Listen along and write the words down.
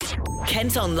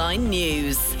Kent Online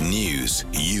News. News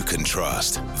you can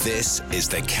trust. This is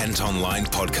the Kent Online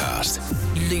Podcast.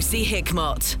 Lucy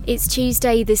Hickmott. It's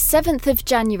Tuesday, the 7th of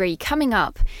January. Coming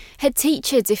up, head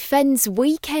teacher defends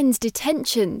weekend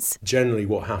detentions. Generally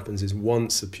what happens is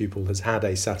once a pupil has had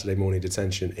a Saturday morning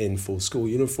detention in full school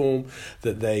uniform,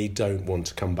 that they don't want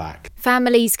to come back.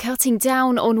 Families cutting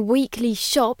down on weekly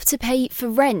shop to pay for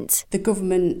rent. The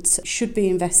government should be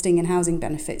investing in housing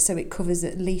benefits so it covers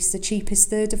at least the cheapest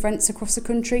third of rents across the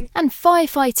country. And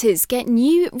firefighters get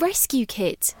new rescue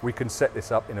kit. We can set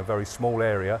this up in a very small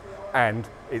area and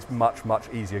it's much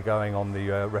easier going on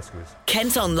the rescuers.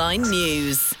 Kent Online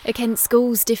News. Kent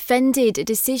schools defended a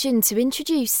decision to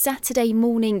introduce Saturday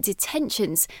morning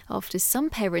detentions after some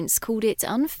parents called it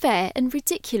unfair and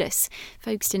ridiculous.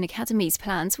 Folkestone Academy's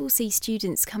plans will see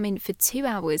students come in for 2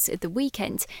 hours at the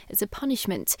weekend as a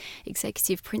punishment.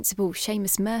 Executive Principal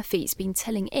Seamus Murphy's been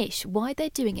telling Ish why they're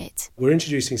doing it. We're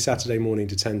introducing Saturday morning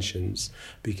detentions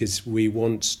because we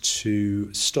want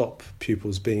to stop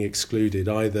pupils being excluded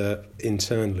either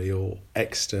internally or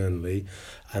externally,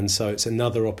 and so it's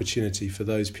another opportunity for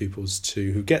those pupils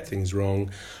who get things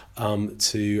wrong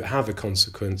to have a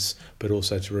consequence, but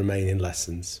also to remain in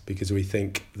lessons, because we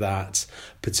think that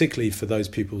particularly for those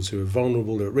pupils who are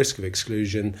vulnerable or at risk of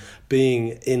exclusion, being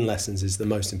in lessons is the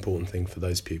most important thing for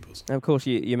those pupils. Of course,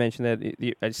 you mentioned that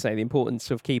the importance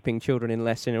of keeping children in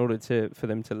lesson in order for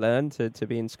them to learn, to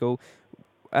be in school.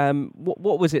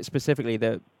 What was it specifically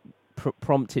that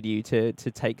prompted you to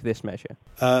take this measure?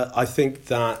 I think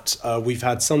that we've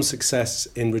had some success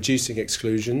in reducing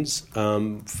exclusions.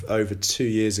 Over 2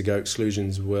 years ago,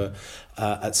 exclusions were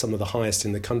at some of the highest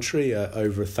in the country,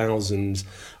 over 1,000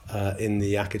 in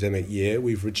the academic year.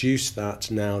 We've reduced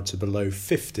that now to below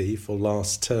 50 for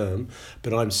last term,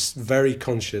 but I'm very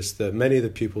conscious that many of the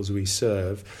pupils we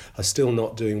serve are still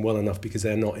not doing well enough because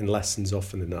they're not in lessons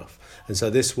often enough. And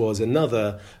so this was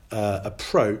another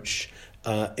approach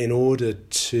in order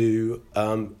to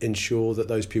ensure that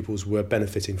those pupils were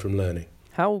benefiting from learning.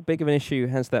 How big of an issue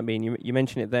has that been? You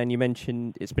mentioned it then. You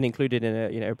mentioned it's been included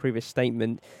in a previous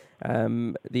statement.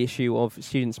 The issue of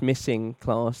students missing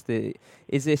class.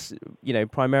 Is this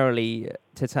primarily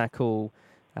to tackle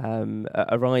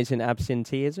a rise in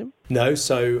absenteeism? No.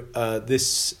 So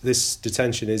this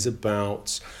detention is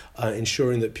about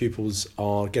ensuring that pupils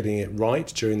are getting it right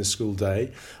during the school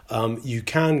day. You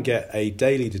can get a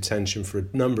daily detention for a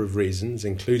number of reasons,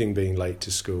 including being late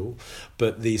to school.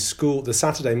 But the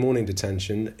Saturday morning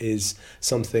detention is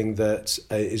something that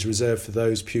is reserved for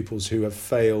those pupils who have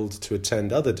failed to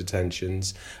attend other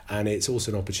detentions, and it's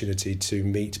also an opportunity to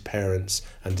meet parents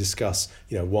and discuss,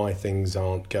 why things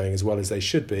aren't going as well as they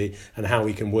should be, and how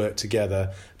we can work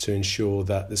together to ensure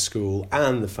that the school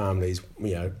and the families,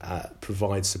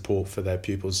 provide support for their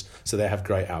pupils so they have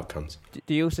great outcomes.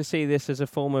 Do you also see this as a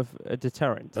form of a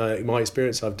deterrent? In my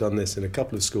experience, I've done this in a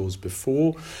couple of schools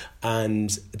before,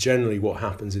 and generally what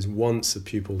happens is once a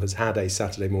pupil has had a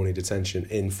Saturday morning detention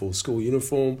in full school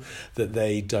uniform, that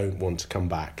they don't want to come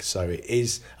back. So it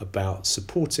is about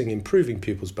supporting, improving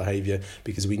pupils' behaviour,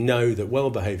 because we know that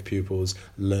well-behaved pupils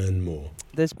learn more.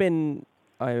 There's been,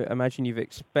 I imagine you've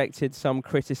expected some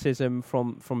criticism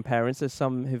from parents, as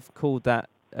some have called that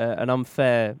an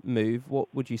unfair move. What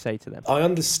would you say to them? I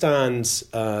understand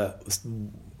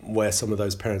where some of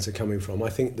those parents are coming from. I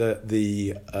think that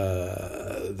the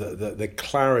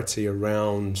clarity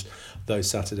around those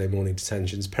Saturday morning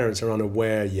detentions, parents are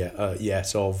unaware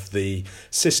yet of the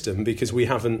system, because we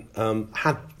haven't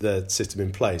had the system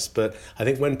in place. But I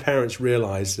think when parents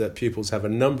realise that pupils have a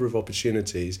number of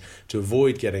opportunities to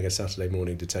avoid getting a Saturday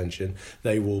morning detention,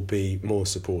 they will be more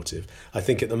supportive. I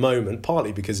think at the moment,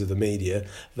 partly because of the media,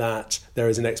 that there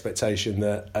is an expectation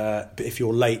that if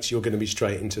you're late, you're going to be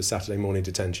straight into a Saturday morning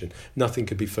detention. Nothing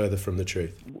could be further from the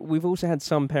truth. We've also had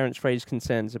some parents raise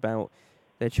concerns about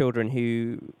their children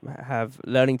who have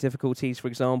learning difficulties, for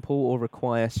example, or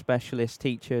require a specialist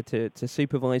teacher to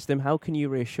supervise them. How can you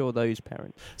reassure those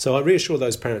parents? So I reassure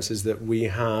those parents is that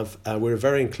we're a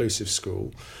very inclusive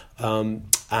school,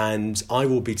 and I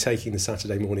will be taking the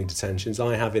Saturday morning detentions.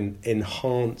 I have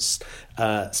enhanced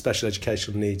special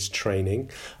educational needs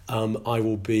training. I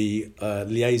will be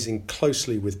liaising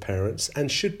closely with parents,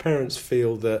 and should parents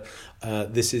feel that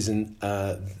this isn't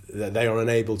that they are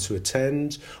unable to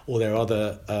attend, or there are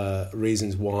other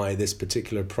reasons why this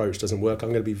particular approach doesn't work,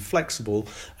 I'm going to be flexible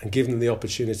and give them the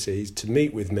opportunity to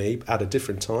meet with me at a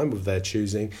different time of their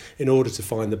choosing in order to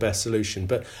find the best solution.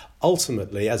 But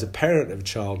ultimately, as a parent of a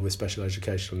child with special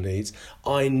educational needs,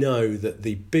 I know that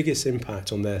the biggest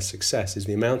impact on their success is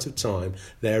the amount of time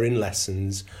they're in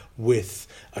lessons with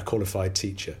a qualified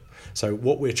teacher. So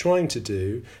what we're trying to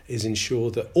do is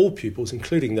ensure that all pupils,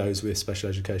 including those with special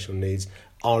educational needs,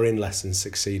 are in lessons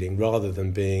succeeding rather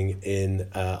than being in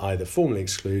either formally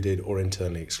excluded or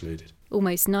internally excluded.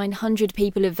 Almost 900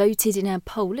 people have voted in our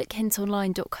poll at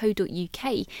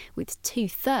kentonline.co.uk, with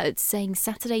 2/3 saying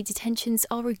Saturday detentions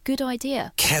are a good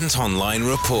idea. Kent Online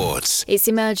reports. It's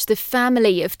emerged the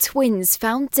family of twins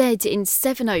found dead in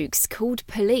Sevenoaks called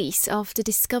police after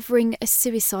discovering a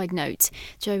suicide note.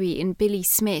 Joey and Billy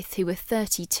Smith, who were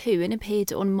 32 and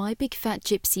appeared on My Big Fat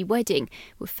Gypsy Wedding,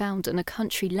 were found on a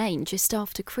country lane just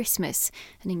after Christmas.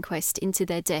 An inquest into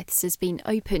their deaths has been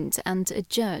opened and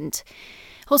adjourned.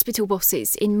 Hospital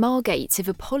bosses in Margate have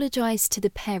apologised to the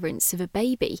parents of a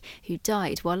baby who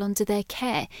died while under their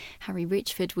care. Harry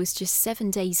Richford was just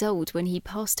 7 days old when he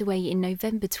passed away in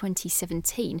November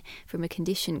 2017 from a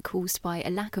condition caused by a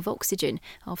lack of oxygen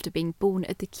after being born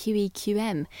at the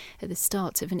QEQM. At the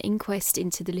start of an inquest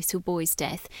into the little boy's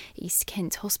death, East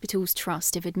Kent Hospitals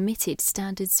Trust have admitted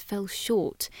standards fell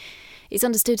short. It's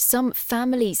understood some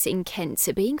families in Kent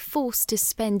are being forced to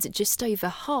spend just over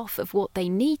half of what they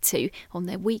need to on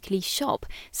their weekly shop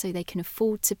so they can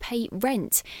afford to pay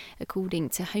rent. According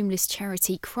to homeless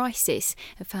charity Crisis,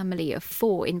 a family of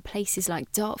 4 in places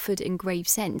like Dartford and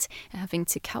Gravesend are having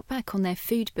to cut back on their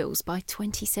food bills by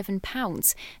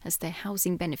 £27 as their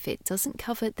housing benefit doesn't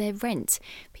cover their rent.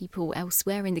 People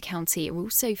elsewhere in the county are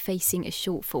also facing a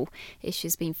shortfall. Ish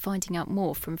has been finding out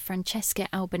more from Francesca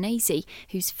Albanese,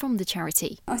 who's from the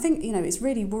charity. I think, it's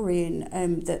really worrying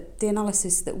that the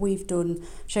analysis that we've done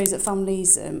shows that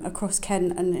families across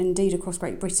Kent and indeed across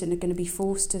Great Britain are going to be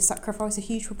forced to sacrifice a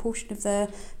huge proportion of their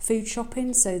food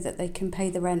shopping so that they can pay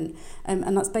the rent.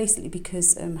 And that's basically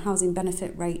because housing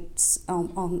benefit rates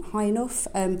aren't high enough.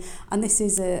 And this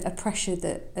is a pressure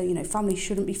that, families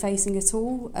shouldn't be facing at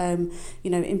all.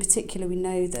 In particular, we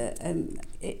know that,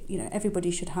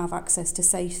 everybody should have access to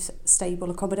safe, stable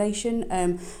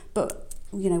accommodation. But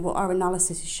what our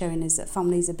analysis is showing is that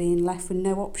families are being left with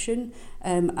no option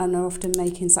and are often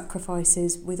making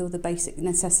sacrifices with all the basic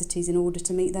necessities in order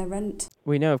to meet their rent.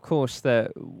 We know, of course,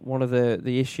 that one of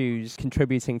the issues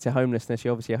contributing to homelessness,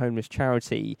 you're obviously a homeless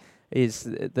charity, is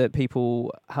that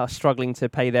people are struggling to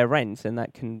pay their rent, and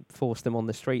that can force them on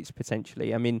the streets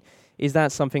potentially. I mean, is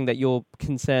that something that you're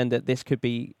concerned that this could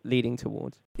be leading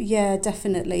towards? Yeah,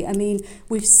 definitely. I mean,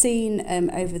 we've seen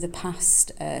over the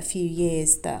past few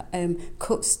years that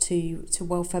cuts to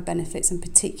welfare benefits and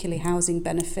particularly housing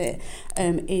benefit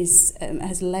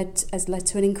has led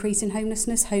to an increase in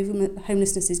homelessness.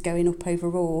 Homelessness is going up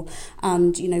overall,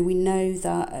 and we know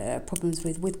that problems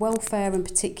with welfare and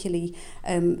particularly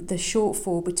the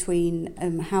shortfall between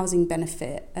housing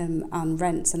benefit and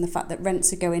rents, and the fact that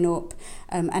rents are going up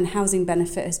and housing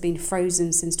benefit has been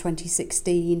frozen since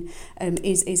 2016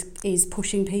 is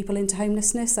pushing people into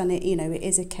homelessness. And it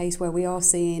is a case where we are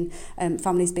seeing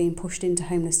families being pushed into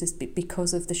homelessness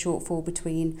because of the shortfall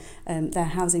between their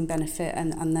housing benefit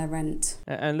and their rent.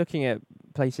 And looking at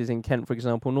places in Kent, for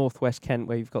example, northwest Kent,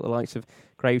 where you've got the likes of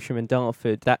Gravesham and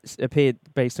Dartford, that's appeared,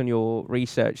 based on your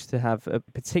research, to have a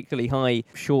particularly high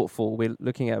shortfall. We're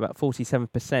looking at about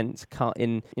 47% cut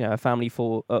in, a family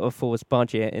of four's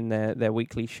budget in their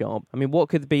weekly shop. I mean, what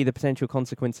could be the potential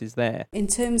consequences there? In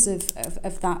terms of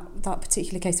that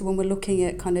particular case, when we're looking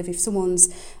at kind of if someone's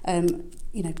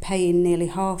paying nearly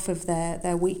half of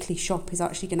their weekly shop is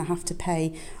actually going to have to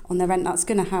pay on their rent, that's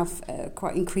going to have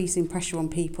quite increasing pressure on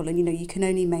people, and you can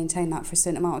only maintain that for a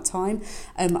certain amount of time.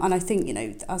 And I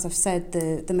think as I've said,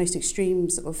 the most extreme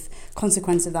sort of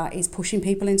consequence of that is pushing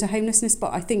people into homelessness.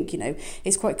 But I think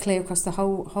it's quite clear across the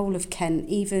whole of Kent,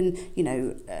 even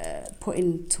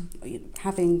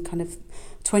having kind of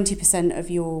 20% of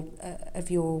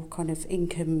your kind of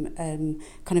income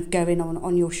kind of going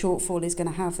on your shortfall is going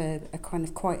to have a kind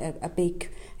of quite a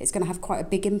big, it's going to have quite a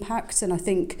big impact. And I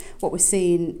think what we're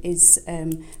seeing is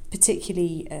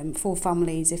particularly for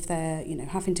families, if they're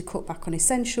having to cut back on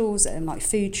essentials like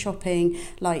food shopping,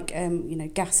 like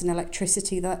gas and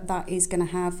electricity, that is going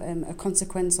to have a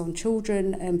consequence on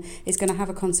children. It's going to have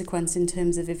a consequence in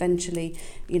terms of eventually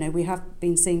we have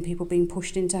been seeing people being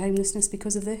pushed into homelessness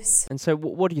because of this. And so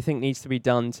what do you think needs to be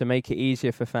done to make it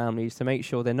easier for families, to make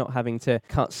sure they're not having to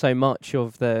cut so much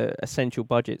of the essential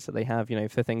budgets that they have,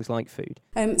 for things like food?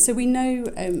 So we know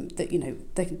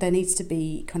that there needs to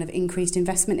be kind of increased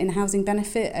investment in housing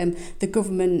benefit. The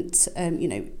government,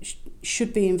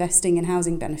 should be investing in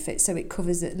housing benefits so it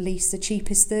covers at least the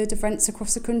cheapest third of rents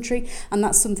across the country, and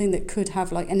that's something that could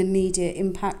have like an immediate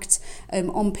impact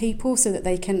on people so that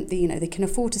they can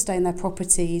afford to stay in their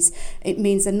properties. It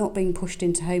means they're not being pushed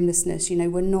into homelessness.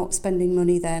 We're not spending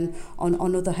money then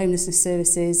on other homelessness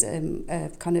services,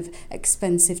 kind of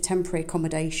expensive temporary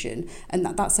accommodation, and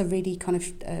that's a really kind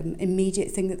of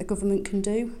immediate thing that the government can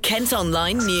do. Kent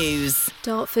Online News.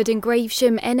 Dartford and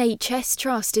Gravesham NHS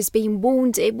Trust has been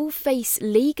warned it will face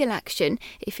legal action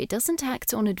if it doesn't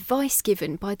act on advice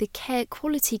given by the Care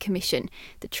Quality Commission.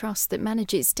 The trust that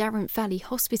manages Darrant Valley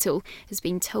Hospital has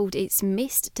been told it's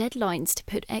missed deadlines to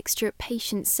put extra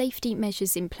patient safety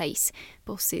measures in place.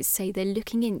 Bosses say they're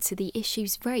looking into the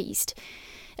issues raised.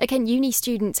 A Kent Uni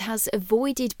student has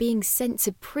avoided being sent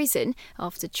to prison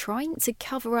after trying to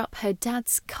cover up her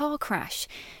dad's car crash.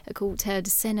 A court heard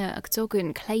Senna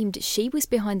Akdogan claimed she was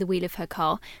behind the wheel of her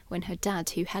car when her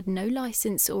dad, who had no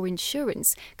licence or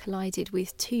insurance, collided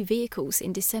with two vehicles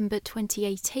in December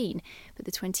 2018. But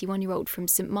the 21-year-old from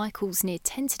St Michael's near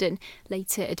Tenterden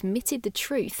later admitted the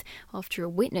truth after a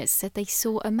witness said they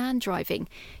saw a man driving.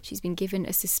 She's been given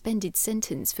a suspended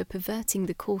sentence for perverting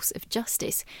the course of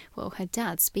justice, while her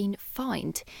dad's been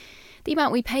fined. The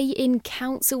amount we pay in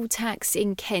council tax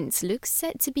in Kent looks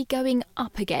set to be going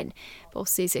up again.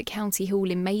 Bosses at County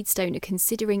Hall in Maidstone are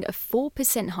considering a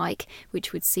 4% hike,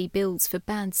 which would see bills for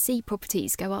Band C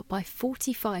properties go up by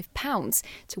 £45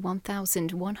 to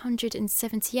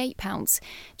 £1,178.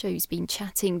 Joe's been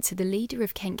chatting to the leader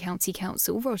of Kent County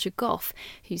Council, Roger Goff,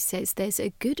 who says there's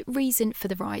a good reason for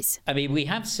the rise. I mean, we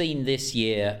have seen this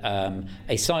year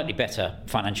a slightly better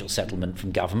financial settlement from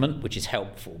government, which is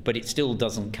helpful, but it still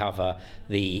doesn't cover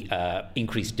the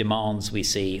increased demands we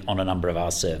see on a number of our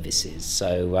services.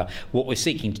 So what we're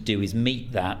seeking to do is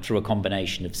meet that through a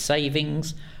combination of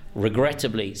savings,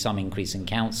 regrettably some increase in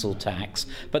council tax,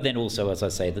 but then also, as I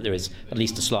say, that there is at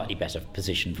least a slightly better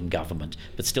position from government,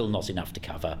 but still not enough to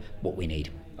cover what we need.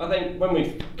 I think when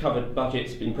we've covered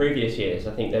budgets in previous years,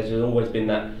 I think there's always been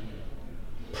that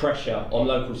pressure on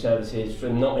local services for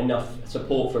not enough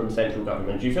support from central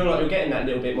government. Do you feel like you're getting that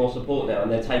little bit more support now,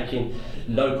 and they're taking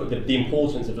the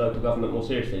importance of local government more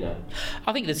seriously now?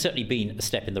 I think there's certainly been a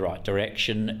step in the right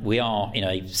direction. We are in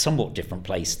a somewhat different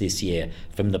place this year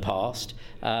from the past,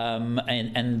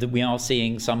 and we are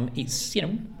seeing some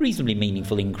reasonably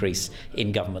meaningful increase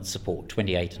in government support,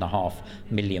 £28.5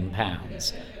 million.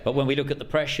 But when we look at the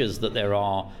pressures that there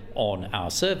are on our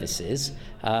services,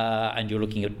 and you're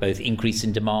looking at both increase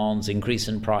in demands, increase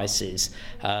in prices,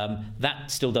 that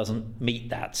still doesn't meet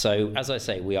that. So, as I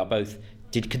say, we are both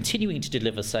continuing to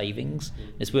deliver savings.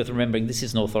 It's worth remembering this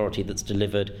is an authority that's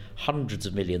delivered hundreds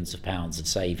of millions of pounds of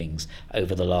savings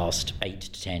over the last 8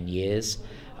 to 10 years,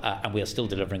 and we are still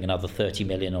delivering another 30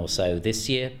 million or so this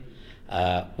year.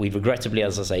 We regrettably,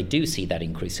 as I say, do see that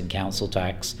increase in council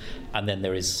tax, and then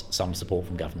there is some support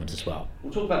from government as well.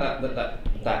 We'll talk about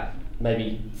that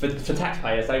maybe for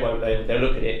taxpayers. They'll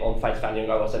look at it on face value and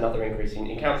go, "What's another increase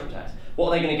in council tax?" What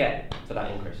are they going to get for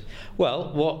that increase?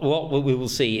 Well, what we will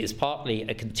see is partly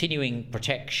a continuing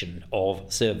protection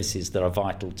of services that are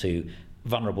vital to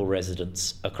vulnerable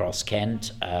residents across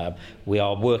Kent. We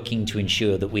are working to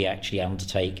ensure that we actually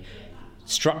undertake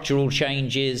structural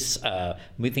changes,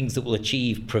 with things that will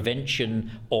achieve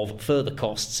prevention of further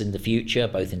costs in the future,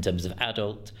 both in terms of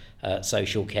adult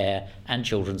social care and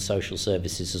children's social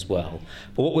services as well.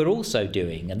 But what we're also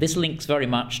doing, and this links very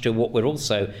much to what we're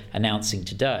also announcing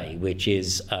today, which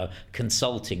is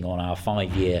consulting on our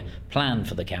 5-year plan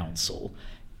for the council,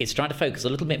 it's trying to focus a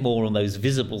little bit more on those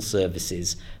visible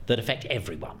services that affect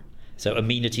everyone. So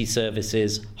amenity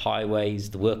services,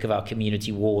 highways, the work of our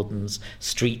community wardens,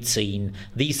 street scene,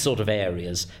 these sort of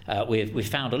areas. We've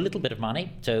found a little bit of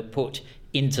money to put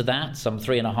into that, some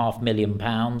 £3.5 million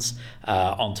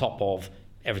on top of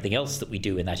everything else that we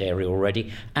do in that area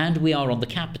already. And we are on the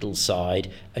capital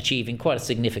side achieving quite a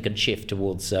significant shift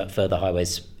towards further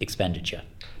highways expenditure.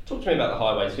 Talk to me about the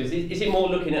highways, because is it more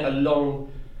looking at a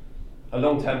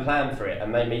long-term plan for it,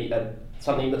 and maybe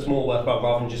something that's more worthwhile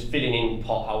rather than just filling in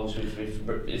potholes with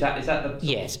is that the...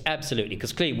 Yes, absolutely,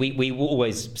 because clearly we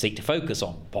always seek to focus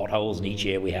on potholes, and each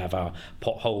year we have our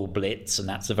pothole blitz, and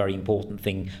that's a very important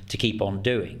thing to keep on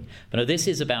doing. But no, this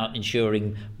is about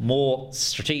ensuring more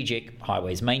strategic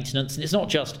highways maintenance, and it's not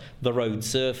just the road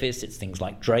surface, it's things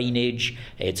like drainage,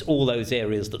 it's all those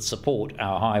areas that support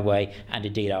our highway and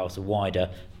indeed our wider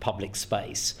public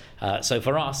space. So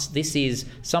for us, this is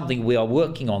something we are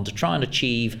working on to try and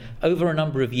achieve over a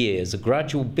number of years, a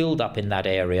gradual build-up in that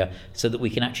area so that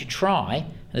we can actually try,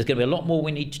 and there's going to be a lot more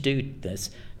we need to do this,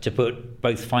 to put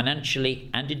both financially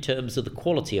and in terms of the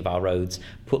quality of our roads,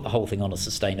 put the whole thing on a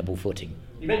sustainable footing.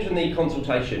 You mentioned the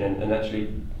consultation and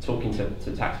actually talking to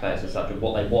taxpayers and such of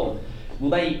what they want.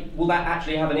 will that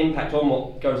actually have an impact on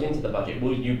what goes into the budget?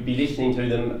 Will you be listening to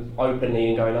them openly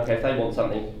and going, okay, if they want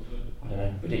something, I don't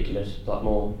know, ridiculous, like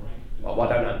more, well,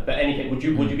 I don't know, but anything, would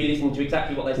you be listening to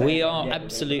exactly what they say? We are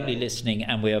absolutely listening,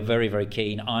 and we are very, very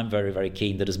keen. I'm very, very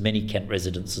keen that as many Kent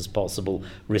residents as possible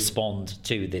respond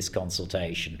to this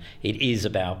consultation. It is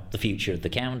about the future of the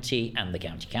county and the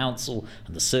county council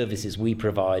and the services we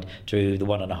provide to the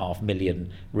 1.5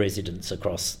 million residents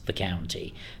across the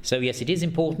county. So yes, it is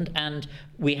important, and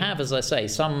we have, as I say,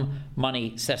 some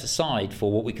money set aside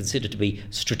for what we consider to be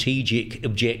strategic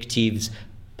objectives,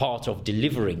 part of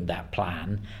delivering that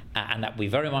plan, and that we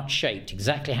very much shaped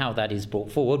exactly how that is brought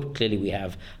forward. Clearly we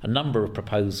have a number of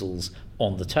proposals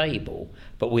on the table,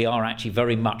 but we are actually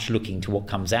very much looking to what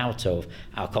comes out of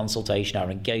our consultation,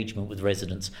 our engagement with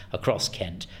residents across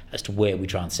Kent as to where we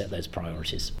try and set those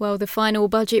priorities. Well, the final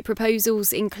budget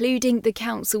proposals, including the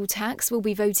council tax, will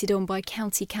be voted on by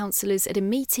county councillors at a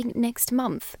meeting next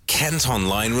month. Kent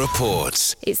Online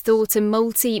reports. It's thought a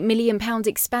multi-million-pound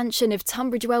expansion of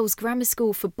Tunbridge Wells Grammar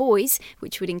School for boys,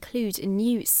 which would include a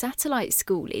new satellite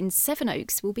school in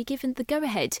Sevenoaks, will be given the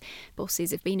go-ahead. Bosses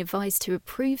have been advised to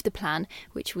approve the plan,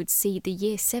 which would see the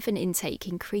Year 7 intake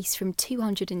increase from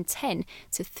 210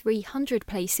 to 300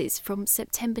 places from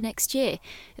September next year.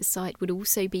 A site would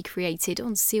also be created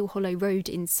on Seal Hollow Road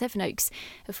in Sevenoaks.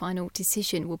 A final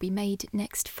decision will be made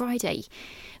next Friday.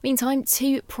 Meantime,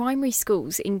 2 primary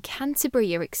schools in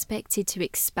Canterbury are expected to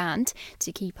expand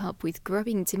to keep up with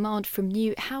growing demand from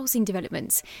new housing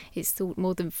developments. It's thought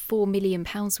more than £4 million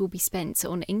will be spent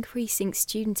on increasing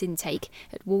student intake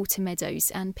at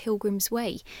Watermeadows and Pilgrims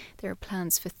Way. There are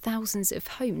plans for thousands of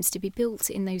homes to be built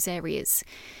in those areas.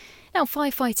 Now,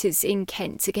 firefighters in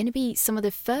Kent are going to be some of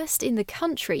the first in the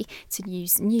country to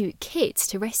use new kit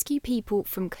to rescue people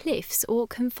from cliffs or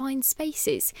confined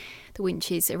spaces. The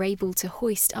winches are able to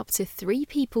hoist up to 3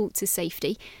 people to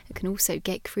safety and can also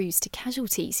get crews to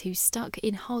casualties who stuck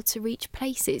in hard-to-reach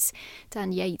places.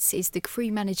 Dan Yates is the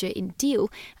crew manager in Deal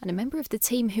and a member of the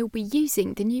team who'll be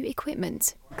using the new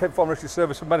equipment. Kent Fire and Rescue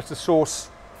Service have managed to source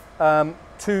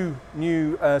 2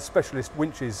 new specialist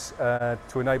winches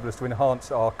to enable us to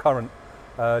enhance our current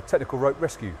technical rope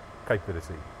rescue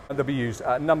capability. And they'll be used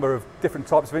at a number of different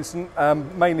types of incident,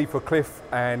 mainly for cliff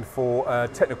and for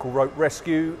technical rope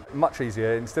rescue. Much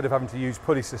easier, instead of having to use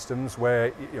pulley systems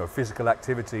where physical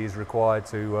activity is required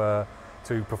to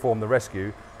perform the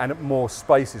rescue and more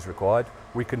space is required.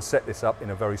 We can set this up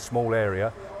in a very small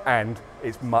area, and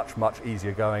it's much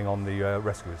easier going on the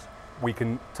rescuers. We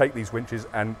can take these winches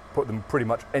and put them pretty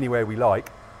much anywhere we like,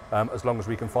 as long as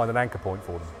we can find an anchor point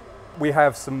for them. We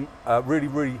have some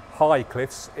really high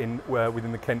cliffs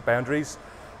within the Kent boundaries,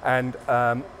 and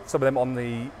some of them on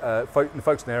in the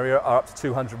Folkestone area are up to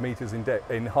 200 metres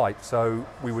in height, so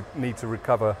we would need to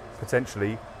recover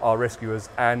potentially our rescuers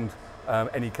and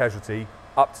any casualty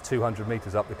up to 200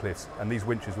 metres up the cliffs, and these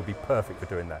winches would be perfect for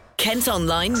doing that. Kent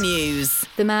Online News.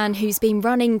 The man who's been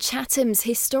running Chatham's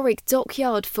historic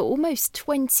dockyard for almost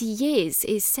 20 years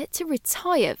is set to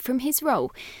retire from his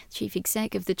role. Chief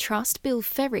Exec of the Trust, Bill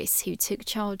Ferris, who took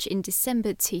charge in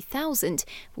December 2000,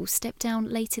 will step down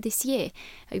later this year.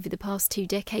 Over the past 2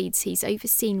 decades, he's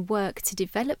overseen work to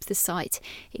develop the site,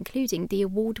 including the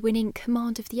award-winning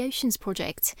Command of the Oceans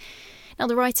project. Now,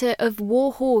 the writer of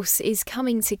War Horse is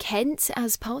coming to Kent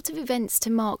as part of events to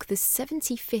mark the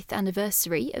 75th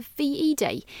anniversary of VE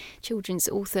Day. Children's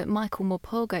author Michael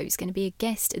Morpurgo is going to be a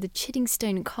guest at the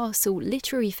Chiddingstone Castle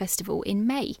Literary Festival in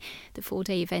May. The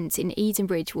 4-day event in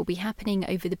Edenbridge will be happening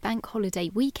over the bank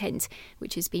holiday weekend,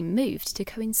 which has been moved to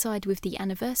coincide with the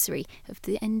anniversary of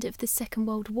the end of the Second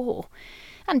World War.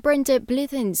 And Brenda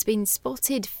Blithen's been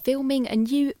spotted filming a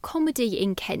new comedy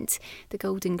in Kent. The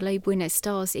Golden Globe winner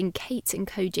stars in Kate and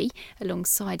Koji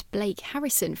alongside Blake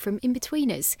Harrison from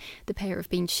Inbetweeners. The pair have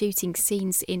been shooting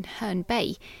scenes in Herne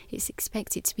Bay. It's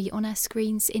expected to be on our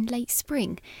screens in late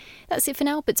spring. That's it for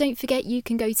now, but don't forget you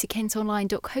can go to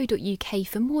kentonline.co.uk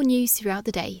for more news throughout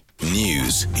the day.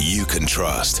 News you can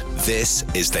trust. This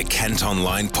is the Kent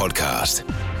Online Podcast.